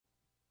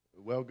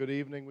Well, good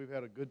evening. We've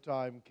had a good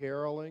time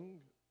caroling.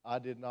 I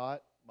did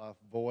not. My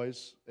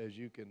voice, as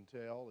you can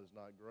tell, is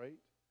not great.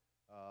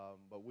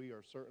 But we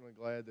are certainly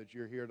glad that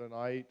you're here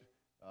tonight.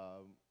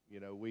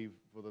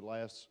 For the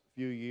last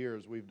few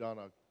years, we've done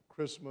a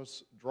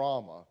Christmas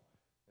drama.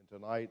 And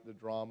tonight, the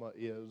drama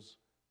is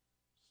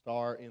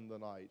Star in the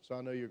Night. So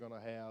I know you're going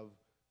to have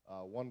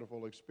a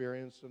wonderful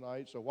experience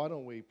tonight. So why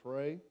don't we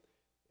pray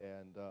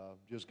and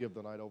just give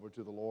the night over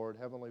to the Lord.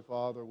 Heavenly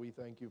Father, we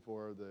thank you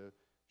for the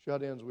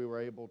shut-ins we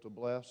were able to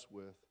bless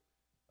with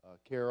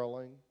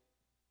caroling.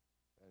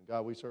 And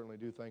God, we certainly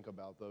do think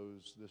about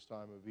those this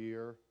time of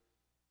year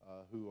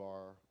who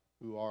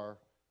are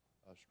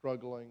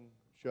struggling,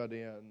 shut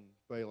in,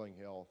 failing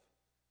health.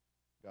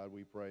 God,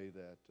 we pray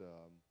that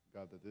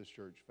that this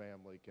church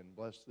family can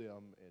bless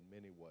them in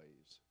many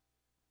ways.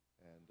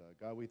 And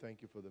God, we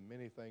thank you for the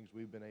many things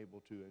we've been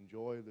able to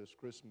enjoy this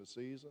Christmas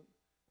season.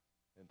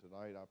 And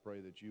tonight I pray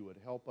that you would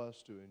help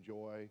us to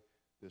enjoy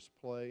this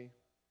play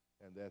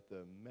and that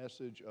the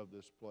message of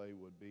this play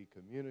would be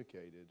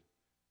communicated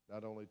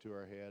not only to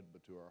our head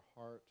but to our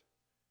heart.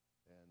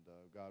 And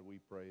God, we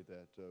pray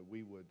that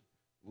we would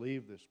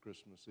leave this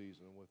Christmas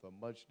season with a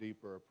much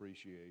deeper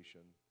appreciation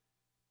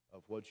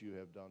of what you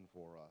have done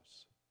for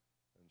us.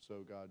 And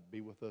so, God, be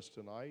with us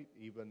tonight.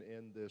 Even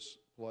in this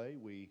play,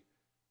 we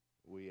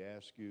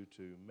ask you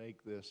to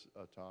make this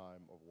a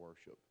time of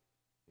worship.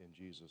 In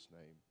Jesus'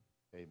 name,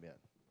 amen.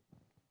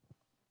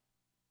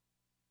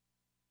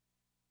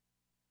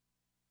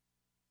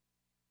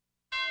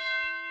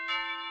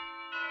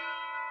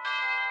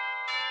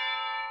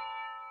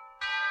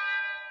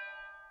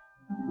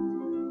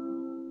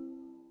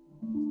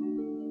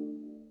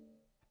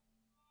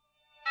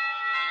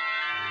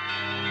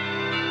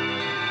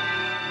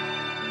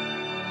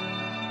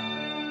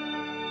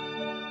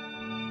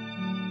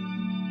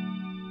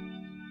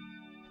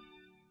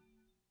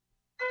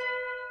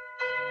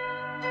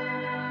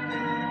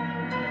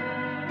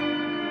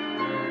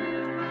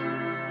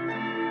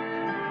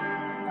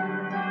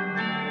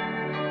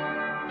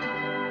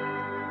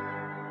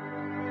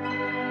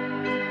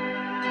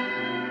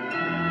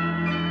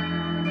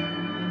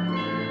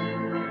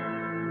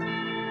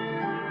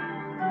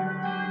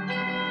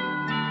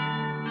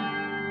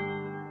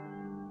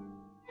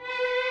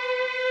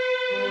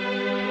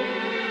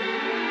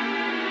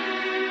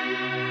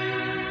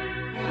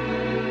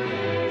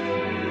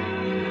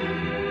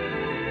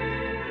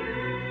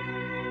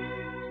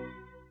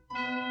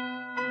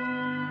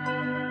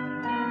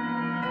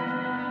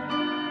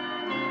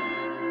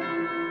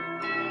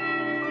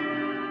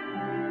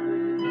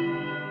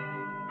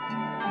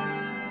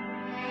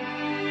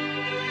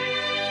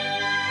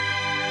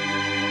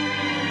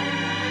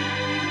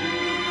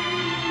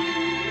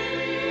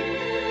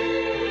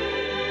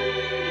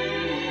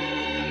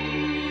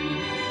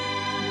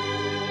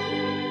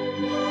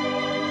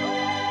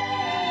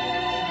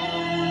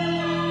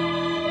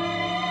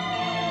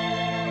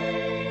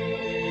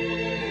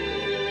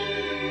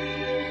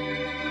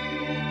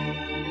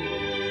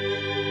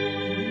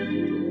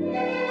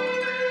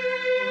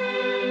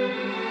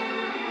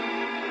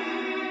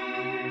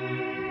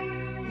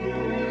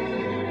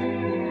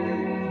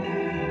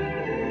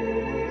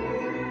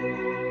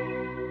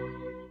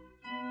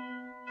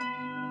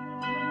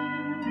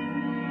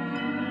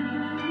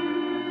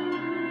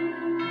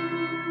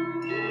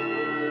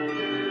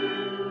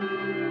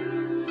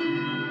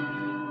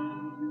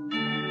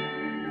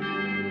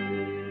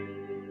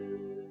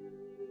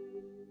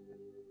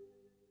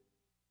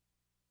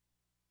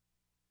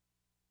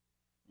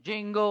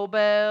 Jingle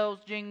bells,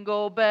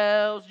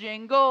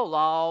 jingle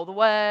all the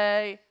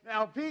way.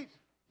 Now, Pete,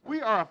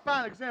 we are a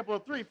fine example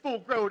of three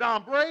full-grown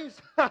hombres.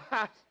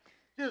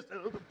 Just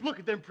look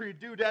at them pretty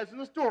doodads in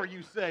the store,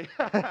 you say.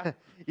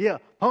 Yeah,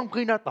 Pump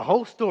cleaned out the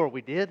whole store,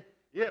 we did.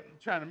 Yep,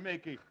 trying to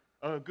make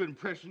a good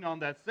impression on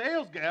that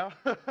sales gal.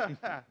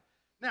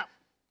 Now,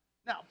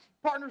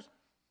 partners,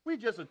 we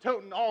just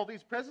toting all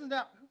these presents.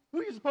 Now, who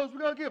do you suppose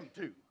we're going to give them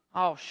to?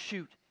 Oh,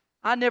 shoot.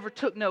 I never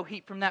took no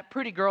heat from that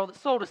pretty girl that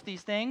sold us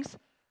these things.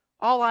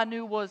 All I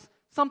knew was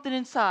something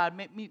inside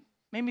made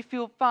me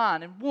feel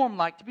fine and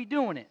warm-like to be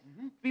doing it,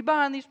 to be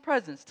buying these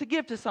presents, to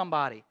give to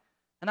somebody.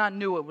 And I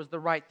knew it was the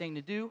right thing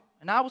to do,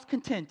 and I was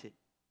contented.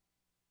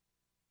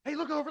 Hey,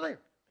 look over there.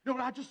 You know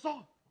what I just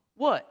saw?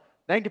 What?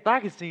 Dang if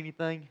I can see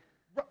anything.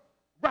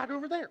 Right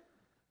over there.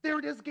 There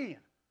it is again.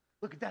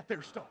 Look at that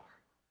there star.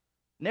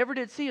 Never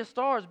did see a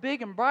star as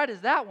big and bright as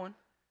that one.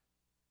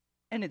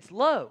 And it's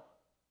low.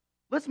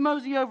 Let's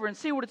mosey over and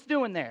see what it's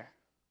doing there.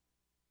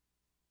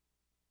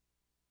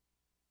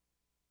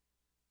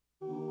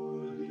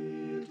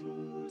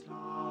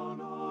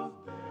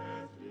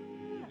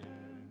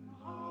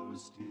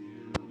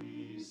 Still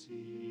we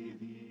see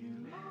thee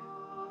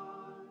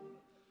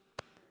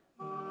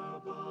lie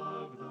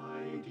above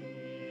thy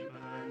deep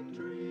and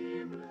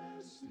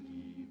dreamless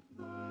sleep.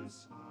 The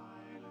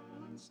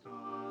silent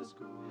stars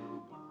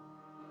go by,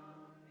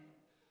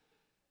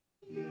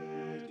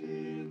 yet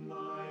in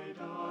thy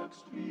dark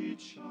street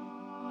shineth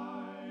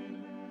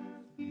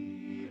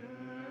the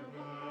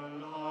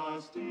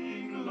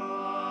everlasting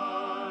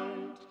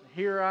light.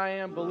 here I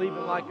am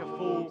believing like a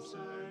fool.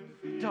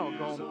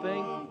 Doggone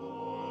thing.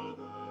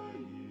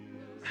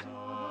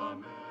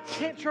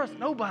 Can't trust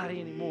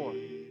nobody anymore.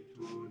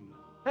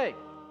 Hey,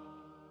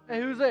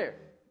 who's there?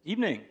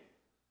 Evening.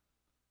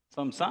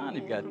 Some sign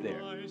you've got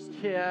there.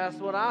 Yeah,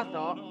 that's what I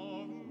thought.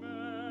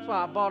 That's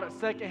why I bought it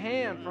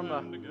secondhand from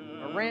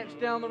a ranch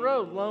down the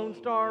road, Lone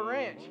Star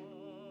Ranch.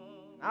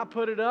 I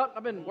put it up.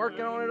 I've been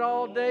working on it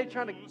all day,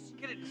 trying to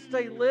get it to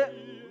stay lit.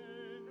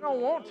 I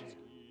don't want to.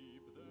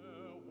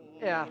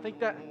 Yeah, I think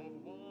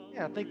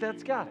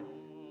that's got it.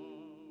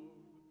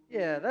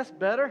 Yeah, that's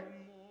better.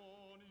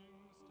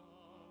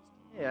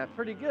 Yeah,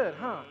 pretty good,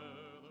 huh?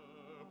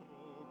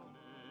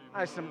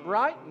 Nice and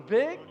bright and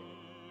big.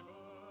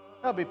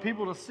 There'll be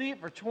people to see it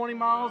for 20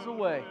 miles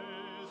away.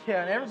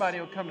 Yeah, and everybody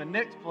will come to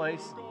Nick's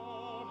place.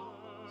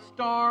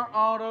 Star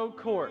Auto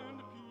Court.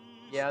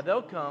 Yeah,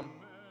 they'll come.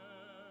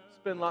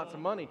 Spend lots of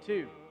money,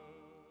 too.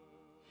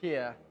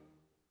 Yeah.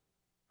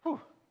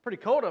 Whew, pretty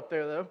cold up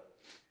there, though.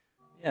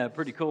 Yeah,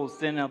 pretty cold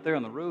standing out there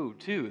on the road,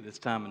 too, this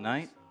time of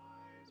night.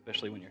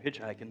 Especially when you're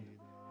hitchhiking.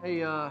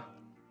 Hey,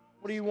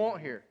 what do you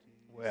want here?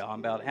 Well, I'm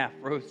about half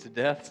froze to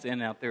death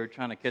standing out there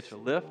trying to catch a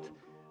lift.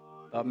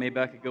 Thought maybe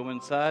I could go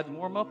inside and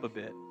warm up a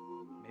bit.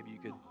 Maybe you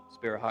could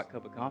spare a hot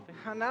cup of coffee?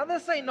 Now,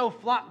 this ain't no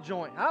flop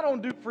joint. I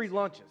don't do free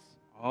lunches.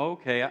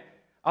 Okay,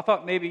 I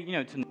thought maybe,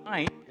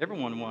 tonight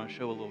everyone would want to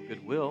show a little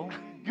goodwill.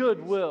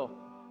 Goodwill.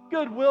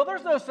 Goodwill?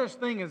 There's no such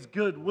thing as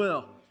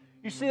goodwill.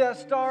 You see that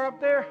star up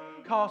there?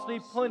 Cost me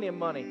plenty of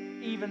money,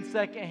 even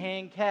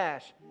secondhand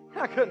cash.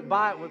 I couldn't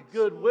buy it with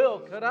goodwill,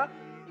 could I?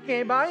 You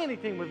can't buy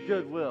anything with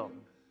goodwill.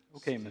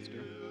 Okay,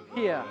 mister.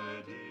 Yeah.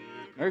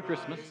 Merry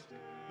Christmas.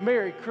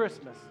 Merry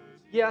Christmas.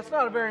 Yeah, it's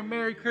not a very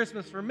Merry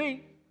Christmas for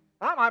me.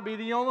 I might be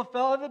the only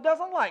fella that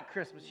doesn't like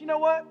Christmas. You know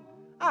what?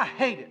 I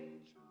hate it.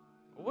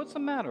 What's the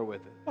matter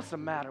with it? What's the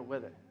matter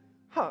with it?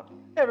 Huh?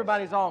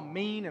 Everybody's all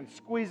mean and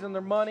squeezing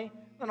their money.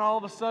 Then all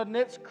of a sudden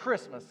it's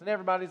Christmas and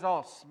everybody's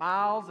all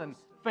smiles and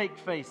fake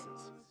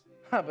faces.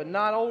 But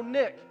not old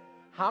Nick.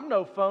 I'm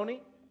no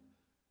phony.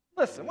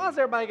 Listen, why's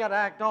everybody got to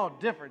act all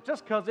different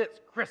just because it's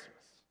Christmas?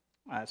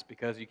 Well, that's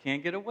because you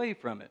can't get away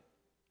from it.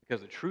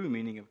 Because the true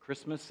meaning of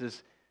Christmas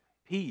is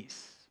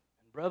peace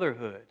and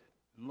brotherhood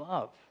and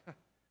love.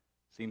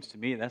 Seems to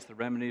me that's the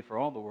remedy for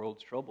all the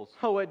world's troubles.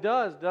 Oh, it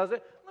does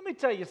it? Let me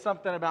tell you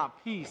something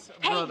about peace,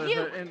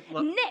 brotherhood, and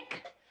love.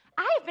 Nick,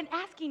 I have been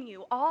asking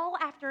you all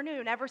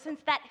afternoon, ever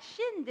since that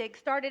shindig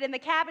started in the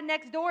cabin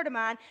next door to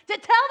mine, to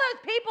tell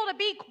those people to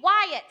be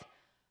quiet.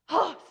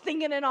 Oh,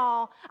 singing and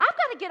all. I've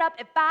got to get up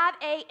at 5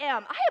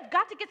 a.m. I have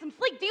got to get some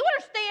sleep. Do you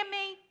understand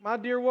me? My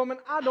dear woman,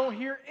 I don't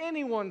hear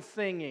anyone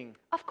singing.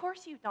 Of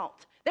course you don't.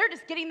 They're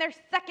just getting their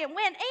second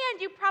wind,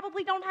 and you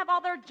probably don't have all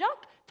their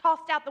junk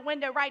tossed out the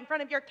window right in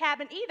front of your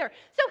cabin either.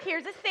 So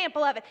here's a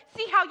sample of it.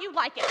 See how you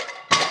like it.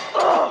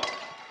 Ugh.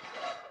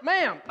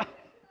 Ma'am,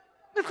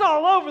 it's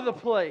all over the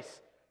place.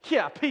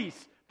 Yeah,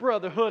 peace,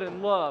 brotherhood,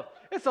 and love.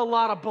 It's a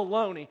lot of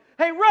baloney.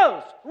 Hey,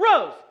 Rose,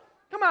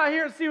 come out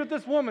here and see what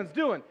this woman's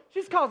doing.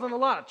 She's causing a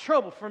lot of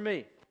trouble for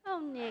me. Oh,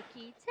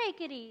 Nicky, take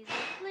it easy,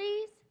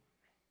 please.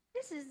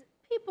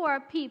 People are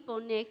people,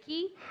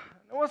 Nicky.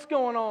 What's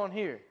going on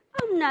here?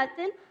 Oh,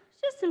 nothing.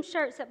 It's just some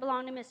shirts that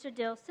belong to Mr.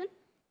 Dilson.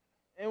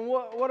 And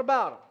what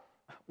about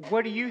them?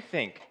 What do you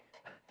think?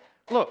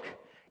 Look,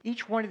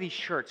 each one of these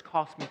shirts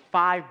cost me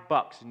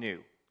 $5 new.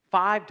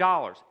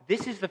 $5.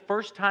 This is the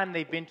first time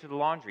they've been to the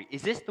laundry.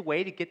 Is this the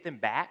way to get them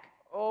back?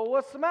 Oh,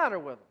 what's the matter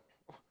with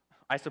them?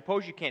 I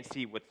suppose you can't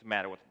see what's the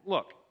matter with them.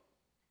 Look,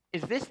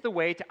 is this the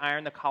way to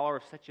iron the collar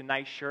of such a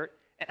nice shirt?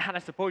 And I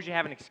suppose you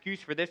have an excuse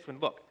for this one.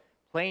 Look,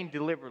 plain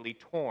deliberately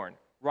torn,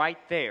 right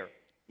there.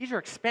 These are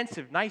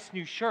expensive, nice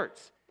new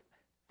shirts.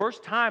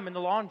 First time in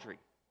the laundry.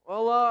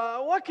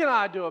 Well, what can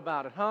I do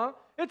about it, huh?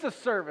 It's a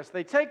service.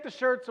 They take the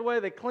shirts away,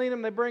 they clean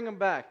them, they bring them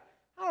back.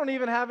 I don't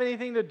even have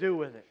anything to do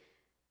with it.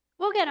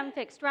 We'll get them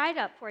fixed right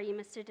up for you,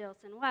 Mr.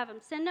 Dilson. We'll have them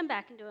send them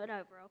back and do it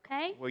over,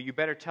 okay? Well, you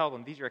better tell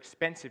them these are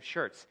expensive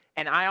shirts.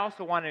 And I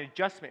also want an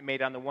adjustment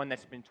made on the one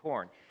that's been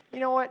torn. You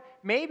know what?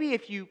 Maybe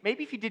if you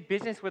did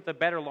business with a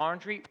better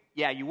laundry,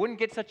 yeah, you wouldn't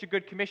get such a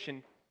good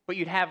commission, but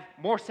you'd have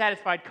more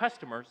satisfied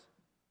customers.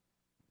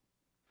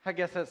 I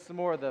guess that's some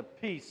more of the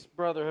peace,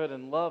 brotherhood,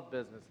 and love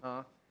business,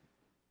 huh?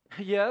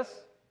 Yes?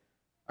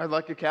 I'd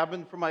like a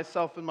cabin for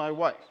myself and my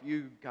wife.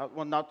 You got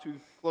one not too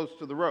close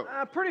to the road.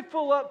 Pretty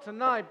full up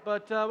tonight,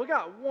 but we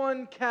got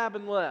one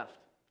cabin left.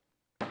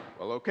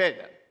 Well, okay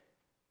then.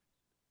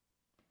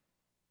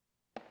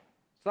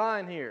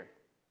 Sign here.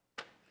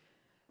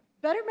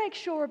 Better make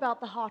sure about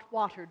the hot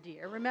water,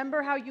 dear.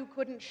 Remember how you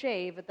couldn't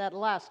shave at that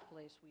last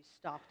place we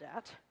stopped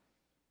at?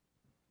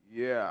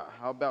 Yeah,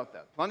 how about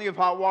that? Plenty of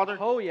hot water?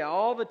 Oh, yeah,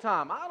 all the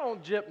time. I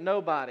don't gyp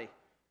nobody.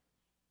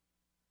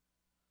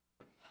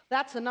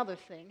 That's another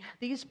thing.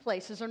 These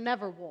places are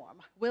never warm.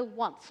 We'll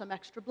want some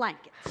extra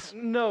blankets.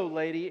 No,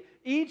 lady.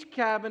 Each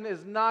cabin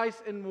is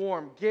nice and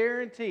warm,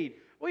 guaranteed.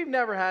 We've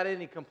never had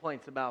any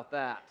complaints about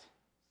that.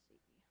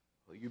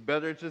 Well, you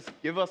better just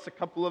give us a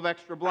couple of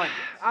extra blankets.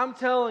 I'm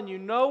telling you,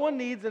 no one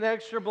needs an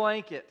extra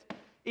blanket.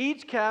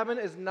 Each cabin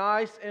is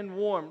nice and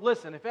warm.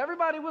 Listen, if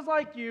everybody was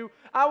like you,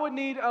 I would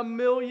need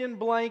 1,000,000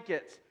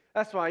 blankets.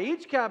 That's why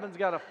each cabin's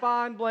got a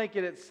fine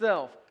blanket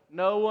itself.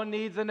 No one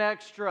needs an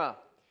extra.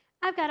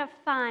 I've got a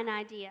fine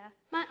idea.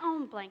 My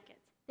own blankets.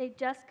 They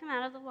just come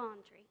out of the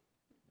laundry.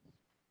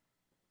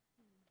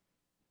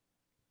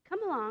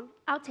 Come along.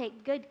 I'll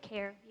take good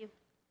care of you.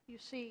 You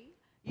see,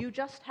 you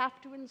just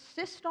have to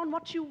insist on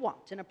what you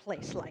want in a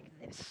place like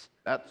this.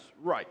 That's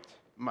right,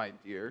 my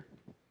dear.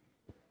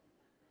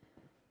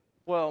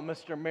 Well,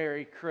 Mr.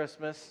 Merry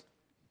Christmas,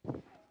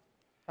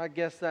 I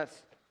guess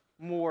that's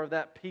more of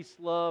that peace,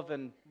 love,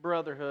 and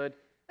brotherhood.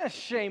 That's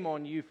shame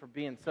on you for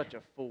being such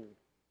a fool.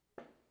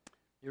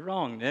 You're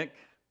wrong, Nick.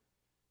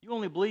 You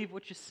only believe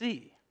what you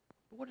see.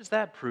 But what does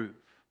that prove?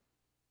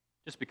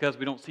 Just because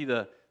we don't see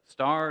the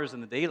stars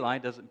in the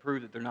daylight doesn't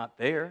prove that they're not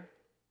there.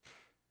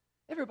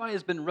 Everybody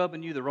has been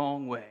rubbing you the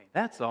wrong way.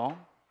 That's all.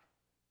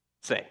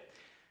 Say,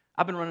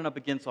 I've been running up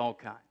against all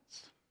kinds.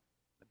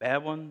 The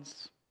bad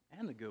ones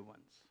and the good ones.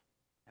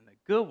 And the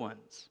good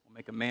ones will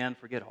make a man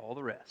forget all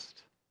the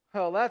rest.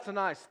 Well, that's a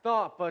nice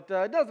thought, but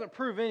it doesn't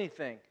prove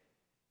anything.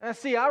 And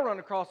see, I run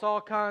across all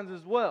kinds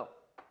as well.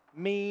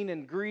 Mean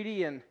and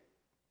greedy and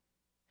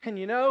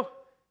you know,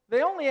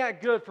 they only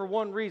act good for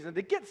one reason,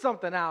 to get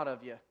something out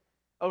of you.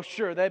 Oh,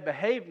 sure, they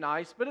behave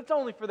nice, but it's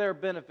only for their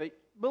benefit.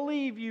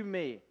 Believe you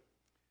me.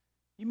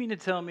 You mean to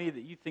tell me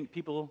that you think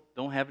people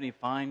don't have any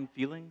fine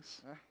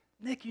feelings?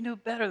 Nick, you know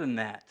better than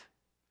that.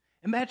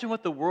 Imagine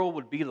what the world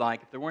would be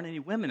like if there weren't any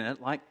women in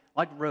it like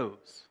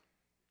Rose.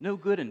 No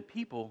good in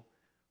people.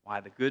 Why,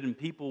 the good in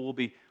people will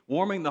be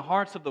warming the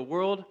hearts of the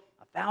world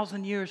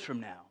 1,000 years from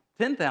now,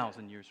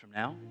 10,000 years from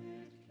now.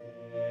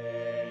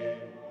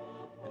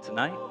 And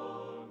tonight,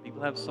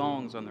 people have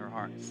songs on their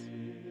hearts,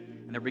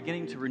 and they're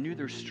beginning to renew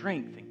their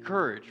strength and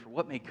courage for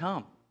what may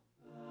come.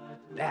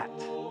 That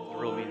is the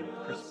real meaning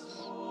of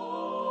Christmas.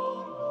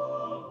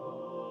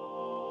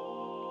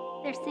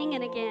 They're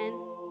singing again.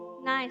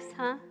 Nice,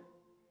 huh?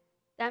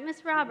 That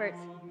Miss Roberts,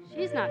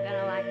 she's not going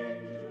to like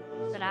it,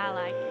 but I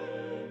like it.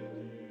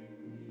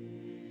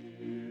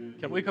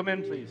 Can we come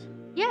in, please?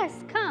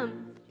 Yes,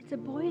 come. It's a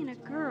boy and a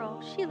girl.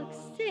 She looks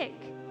sick.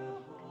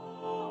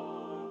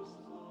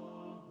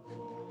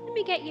 Let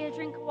me get you a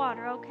drink of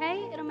water,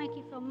 okay? It'll make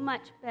you feel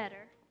much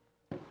better.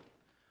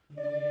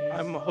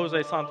 I'm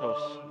Jose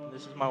Santos.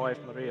 This is my wife,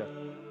 Maria.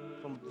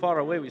 From far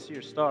away, we see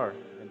your star,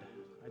 and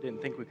I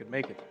didn't think we could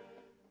make it.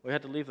 We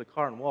had to leave the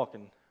car and walk,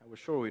 and I was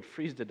sure we'd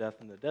freeze to death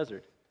in the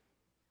desert.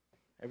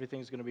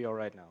 Everything's going to be all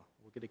right now.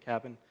 We'll get a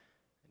cabin,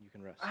 and you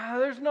can rest.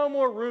 There's no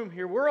more room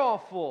here. We're all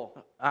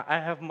full. I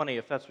have money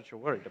if that's what you're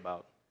worried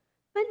about.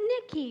 But,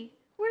 Nikki,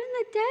 we're in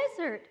the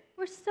desert.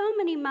 We're so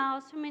many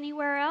miles from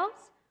anywhere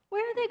else.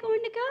 Where are they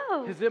going to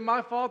go? Is it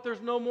my fault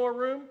there's no more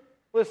room?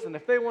 Listen,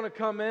 if they want to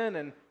come in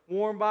and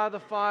warm by the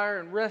fire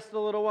and rest a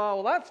little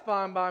while, well, that's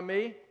fine by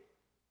me.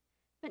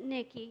 But,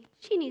 Nikki,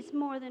 she needs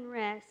more than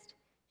rest.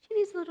 She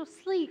needs a little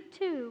sleep,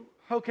 too.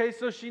 Okay,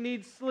 so she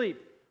needs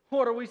sleep.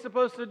 What are we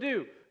supposed to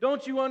do?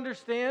 Don't you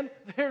understand?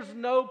 There's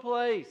no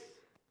place.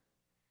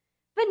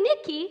 But,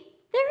 Nikki,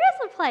 there is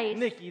a place.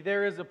 Nikki,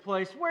 there is a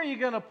place. Where are you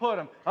going to put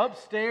them?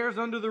 Upstairs,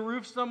 under the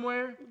roof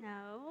somewhere?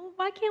 No.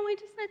 Why can't we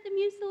just let them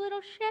use the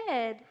little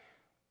shed?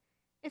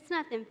 It's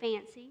nothing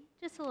fancy,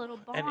 just a little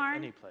barn.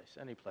 Any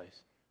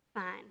place.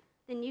 Fine.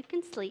 Then you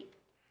can sleep.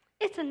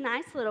 It's a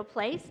nice little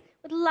place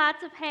with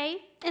lots of hay,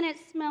 and it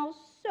smells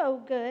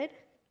so good.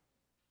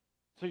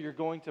 So you're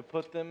going to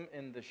put them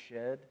in the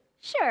shed?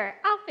 Sure,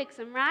 I'll fix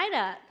them right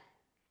up.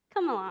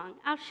 Come along,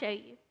 I'll show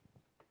you.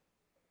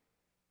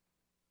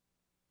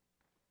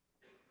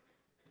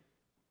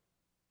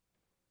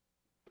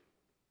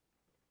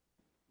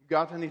 You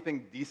got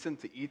anything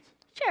decent to eat?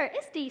 Sure,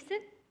 it's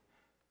decent.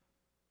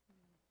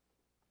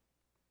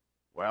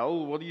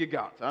 Well, what do you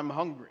got? I'm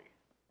hungry.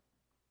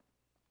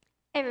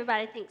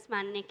 Everybody thinks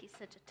my Nicky's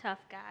such a tough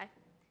guy,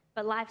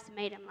 but life's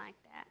made him like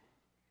that.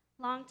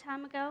 Long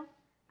time ago,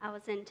 I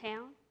was in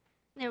town,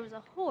 and there was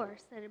a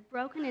horse that had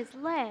broken his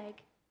leg,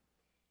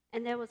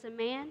 and there was a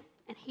man,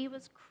 and he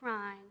was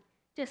crying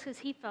just because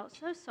he felt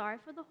so sorry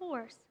for the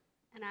horse.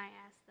 And I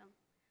asked them,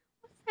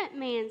 "What's that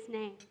man's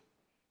name?"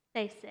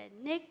 They said,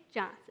 "Nick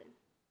Johnson."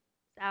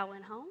 So I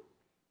went home,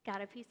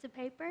 got a piece of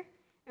paper,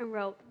 and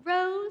wrote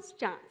Rose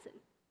Johnson,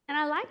 and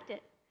I liked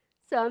it,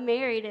 so I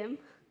married him.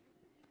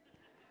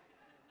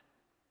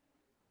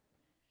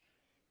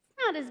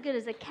 Not as good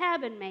as a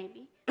cabin,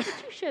 maybe, but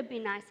you should be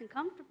nice and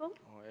comfortable.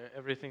 Oh,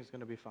 everything's going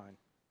to be fine.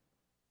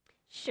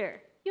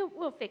 Sure,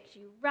 we'll fix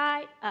you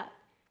right up.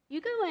 You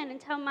go in and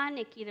tell my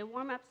Nicky to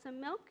warm up some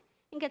milk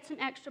and get some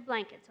extra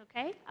blankets,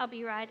 okay? I'll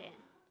be right in.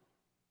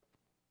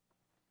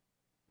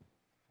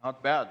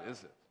 Not bad,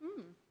 is it?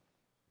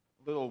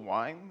 A little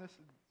wine? This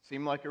would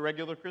seem like a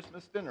regular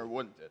Christmas dinner,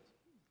 wouldn't it?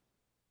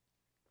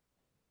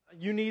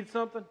 You need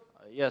something?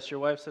 Yes, your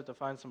wife said to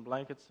find some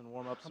blankets and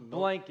warm up some milk.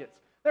 Blankets.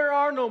 There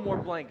are no more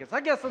blankets. I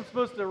guess I'm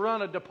supposed to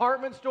run a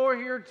department store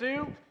here,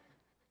 too?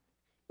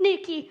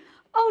 Nicky!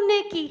 Oh,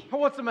 Nicky!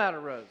 What's the matter,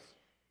 Rose?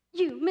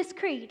 You, Miss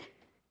Creed.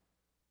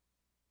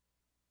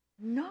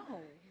 No,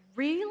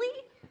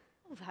 really?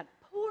 Oh, that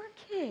poor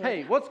kid.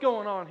 Hey, what's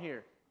going on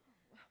here?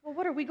 Well,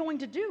 what are we going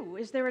to do?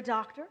 Is there a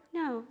doctor?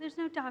 No, there's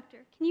no doctor.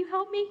 Can you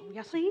help me,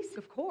 Yes, please?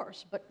 of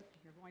course, but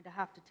you're going to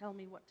have to tell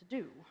me what to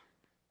do.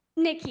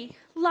 Nikki,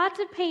 lots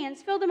of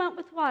pans. Fill them up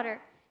with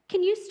water.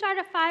 Can you start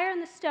a fire on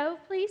the stove,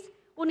 please?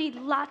 We'll need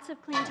lots of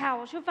clean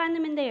towels. You'll find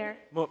them in there.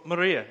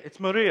 Maria, it's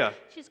Maria.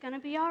 She's going to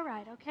be all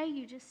right, okay?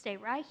 You just stay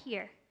right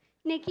here.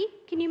 Nikki,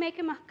 can you make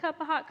him a cup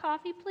of hot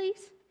coffee,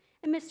 please?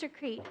 And Mr.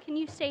 Creed, can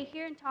you stay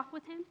here and talk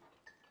with him?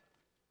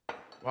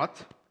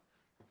 What?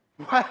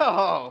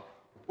 Well,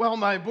 well,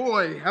 my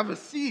boy, have a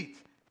seat.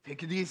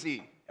 Take it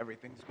easy.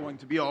 Everything's going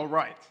to be all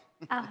right.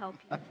 I'll help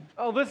you.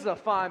 Oh, this is a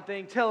fine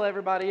thing. Tell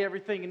everybody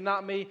everything and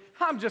not me.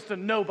 I'm just a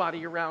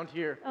nobody around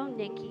here. Oh,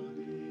 Nikki.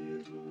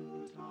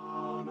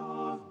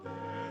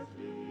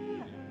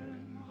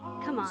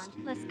 Come on,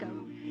 let's go.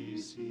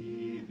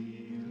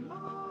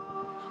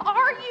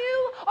 Are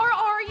you or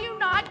are you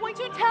not going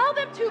to tell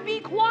them to be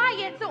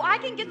quiet so I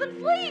can get some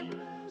sleep?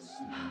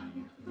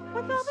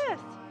 What's all this?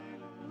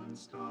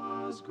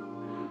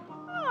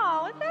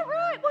 Oh, is that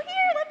right? Well,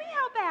 here, let me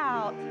help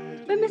out.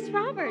 But Miss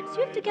Roberts,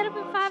 you have to get up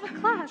at 5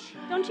 o'clock.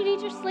 Don't you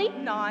need your sleep?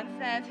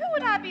 Nonsense. Who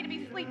would I be to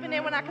be sleeping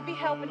in when I could be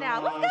helping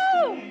out? Let's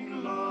go.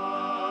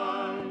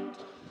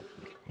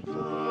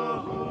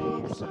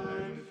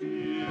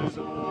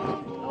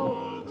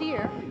 Oh,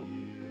 dear.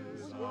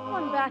 Will you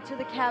run back to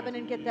the cabin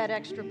and get that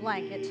extra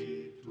blanket?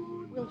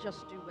 We'll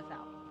just do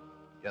without.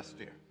 Yes,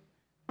 dear.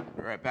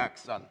 Be right back,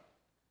 son.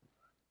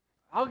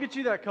 I'll get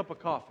you that cup of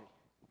coffee.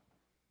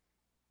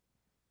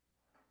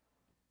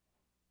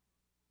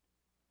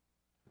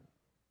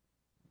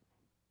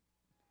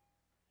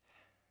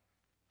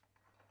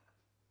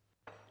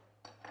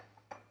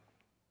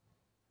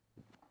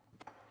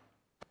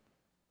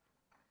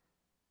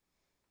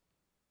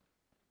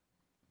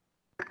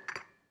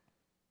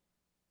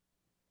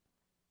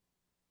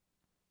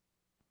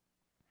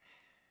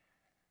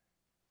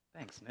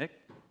 Thanks, Nick.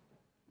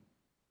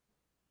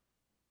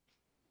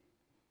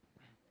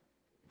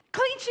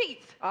 Clean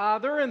sheets.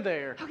 They're in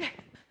there. Okay.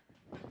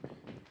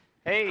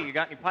 Hey, you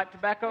got any pipe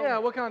tobacco? Yeah,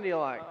 what kind do you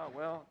like?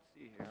 Well, let's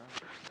see here. What's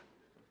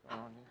going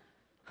on here?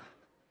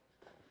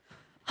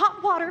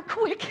 Hot water,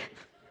 quick.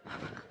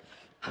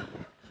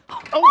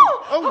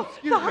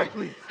 Excuse me,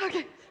 please.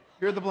 Okay.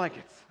 Here are the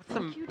blankets.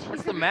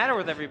 What's the matter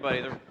with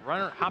everybody? They're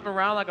hopping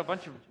around like a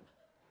bunch of...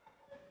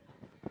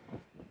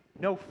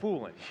 No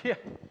fooling. Yeah.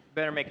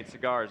 Better make it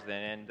cigars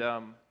then,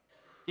 and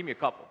give me a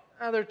couple.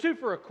 They're 2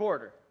 for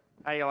 $1.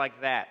 How do you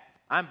like that?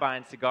 I'm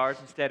buying cigars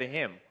instead of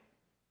him.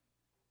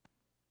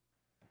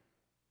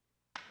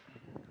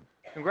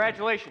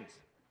 Congratulations.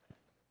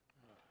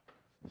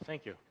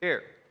 Thank you.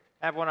 Here,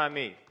 have one on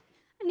me.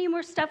 I need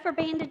more stuff for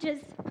bandages.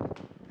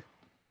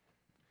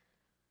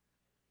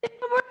 There's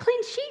no more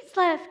clean sheets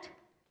left.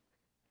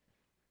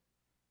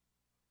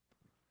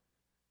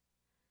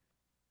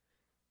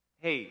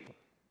 Hey,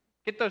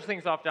 get those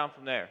things off down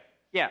from there.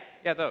 Yeah,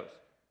 those.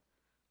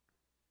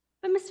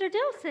 But Mr.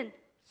 Dilson.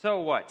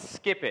 So what?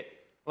 Skip it.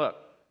 Look,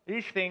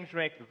 these things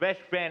make the best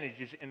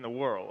bandages in the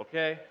world,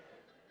 okay?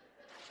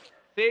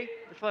 See?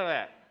 Just like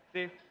that.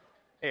 See?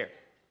 Here.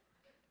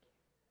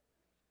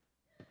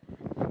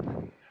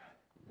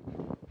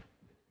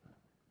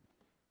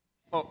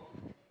 Well,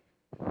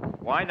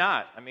 why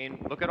not? I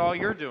mean, look at all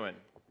you're doing.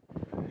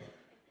 You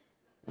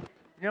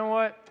know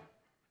what?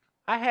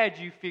 I had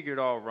you figured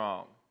all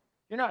wrong.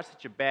 You're not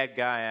such a bad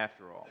guy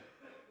after all.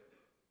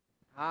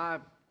 I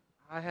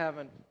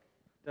haven't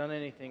done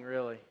anything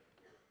really.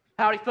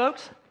 Howdy,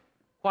 folks.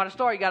 Quite a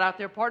star you got out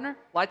there, partner.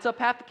 Lights up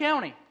half the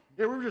county.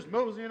 Yeah, we were just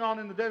moseying on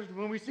in the desert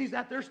when we sees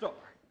that there star.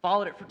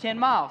 Followed it for 10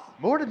 miles.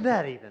 More than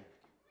that, even.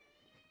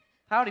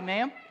 Howdy,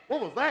 ma'am.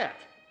 What was that?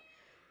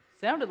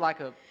 Sounded like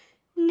a...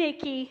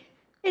 Nikki,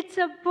 it's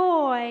a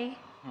boy.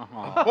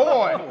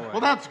 Boy, well,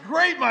 that's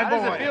great, my boy.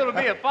 How does it feel to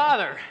be a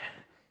father?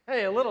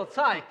 Hey, a little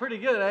tight. Pretty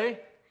good, eh?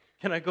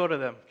 Can I go to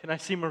them? Can I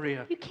see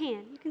Maria? You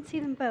can. You can see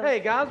them both. Hey,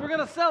 guys, we're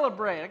going to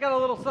celebrate. I got a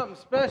little something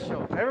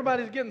special.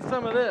 Everybody's getting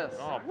some of this.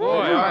 Oh, boy,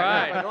 all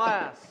right. My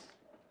glass.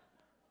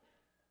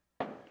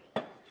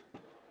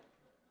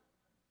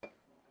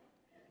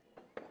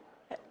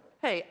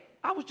 Hey,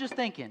 I was just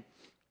thinking.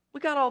 We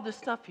got all this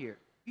stuff here.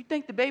 You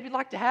think the baby'd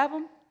like to have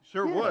them?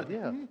 Sure would.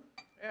 Yeah.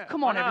 Yeah,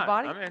 Come why on, not?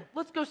 everybody. I'm in.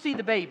 Let's go see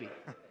the baby.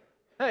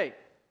 Hey,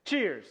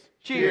 cheers.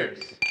 Cheers.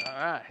 All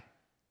right.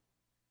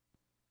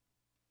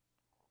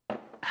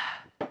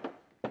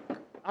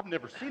 I've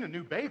never seen a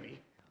new baby.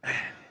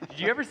 Did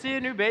you ever see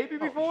a new baby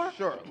before?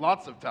 Sure,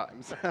 lots of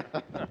times. I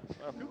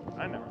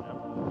never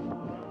have.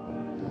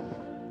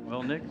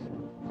 Well, Nick,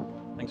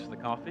 thanks for the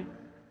coffee.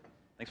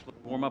 Thanks for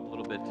letting me warm up a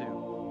little bit,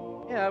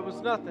 too. Yeah, it was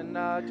nothing.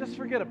 Just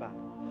forget about it.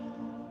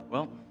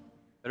 Well,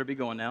 better be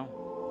going now.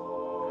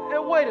 Hey,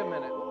 wait a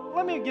minute.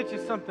 Let me get you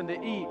something to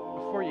eat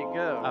before you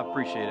go. I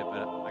appreciate it,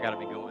 but I got to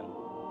be going.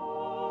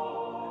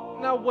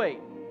 Now, wait.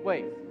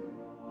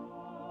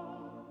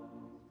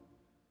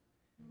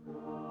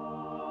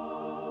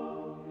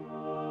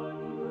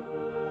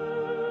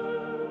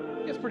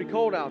 It's pretty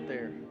cold out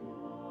there.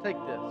 Take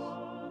this.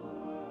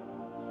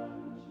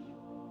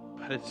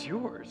 But it's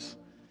yours.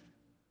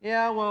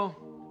 Yeah, well,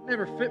 it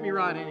never fit me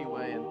right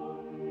anyway,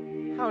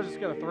 and I was just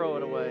gonna throw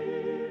it away.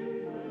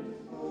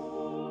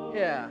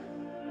 Yeah.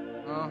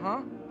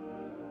 Uh-huh.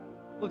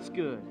 Looks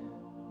good.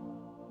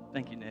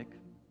 Thank you, Nick.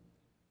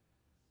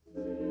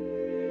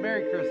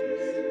 Merry Christmas.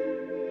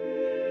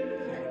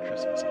 Merry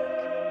Christmas, Nick.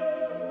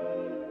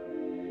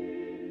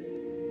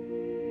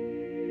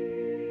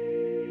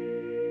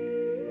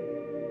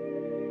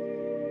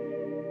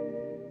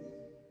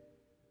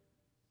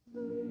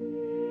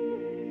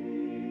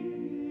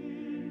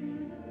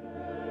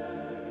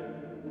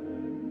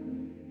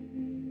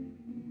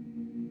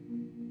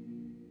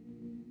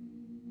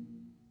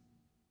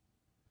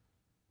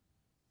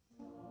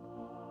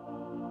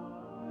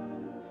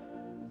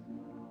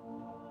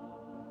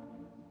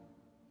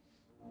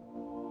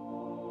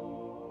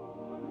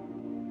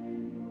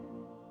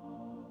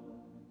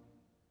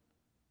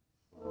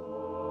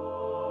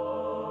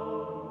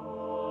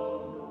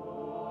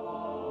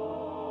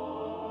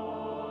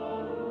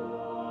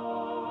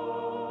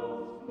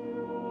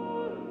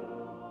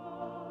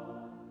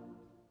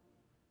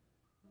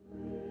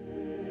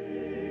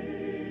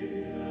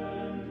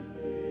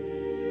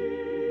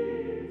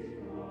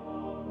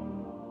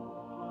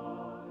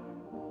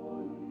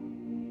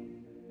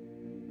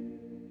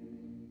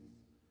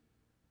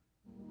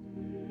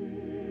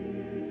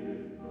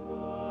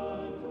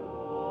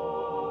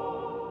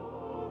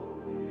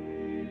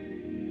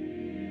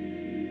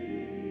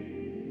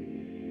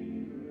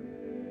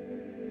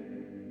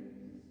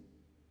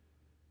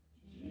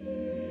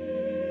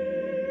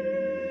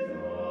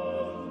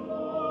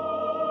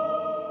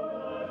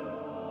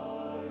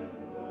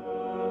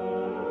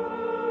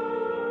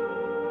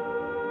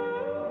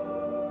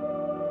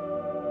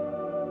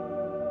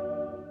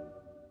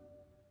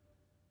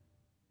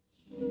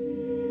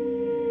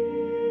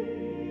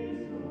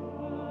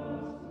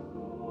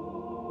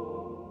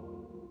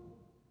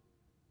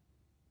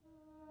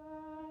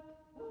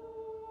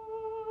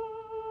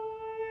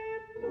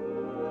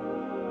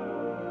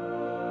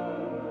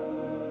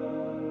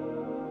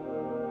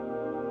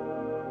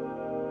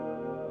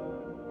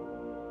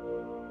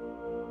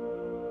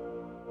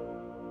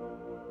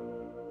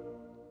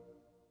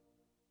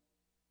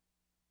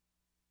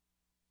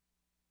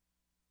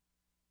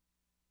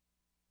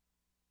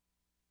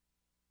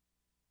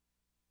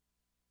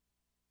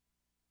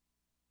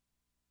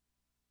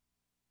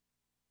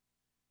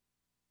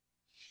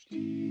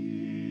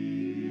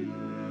 Stille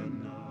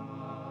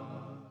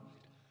Nacht,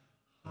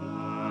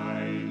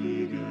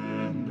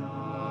 heilige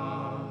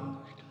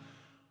Nacht,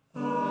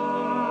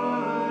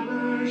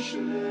 alles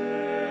schläft,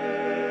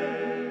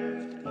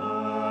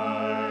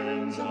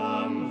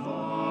 einsam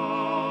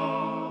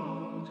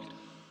wacht,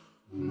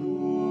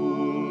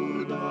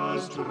 nur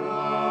das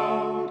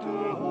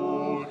traute,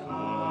 hochheilige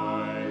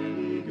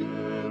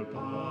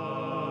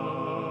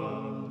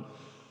Paar,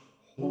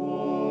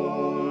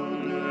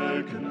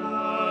 holde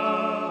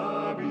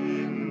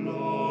Knabin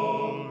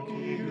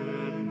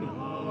lockigen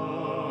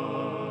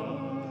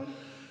Haar,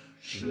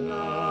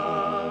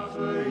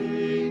 schlafe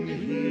in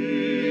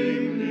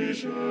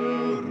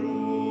himmlischer Ruhe,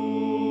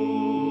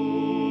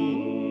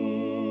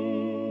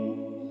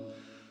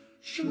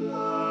 schlafe